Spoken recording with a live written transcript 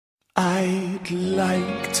I'd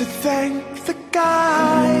like to thank the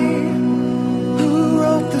guy who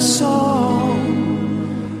wrote the song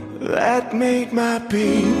that made my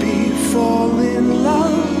baby fall in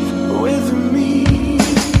love with me.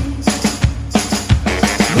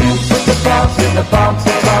 Who put the bump in the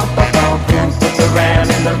bump?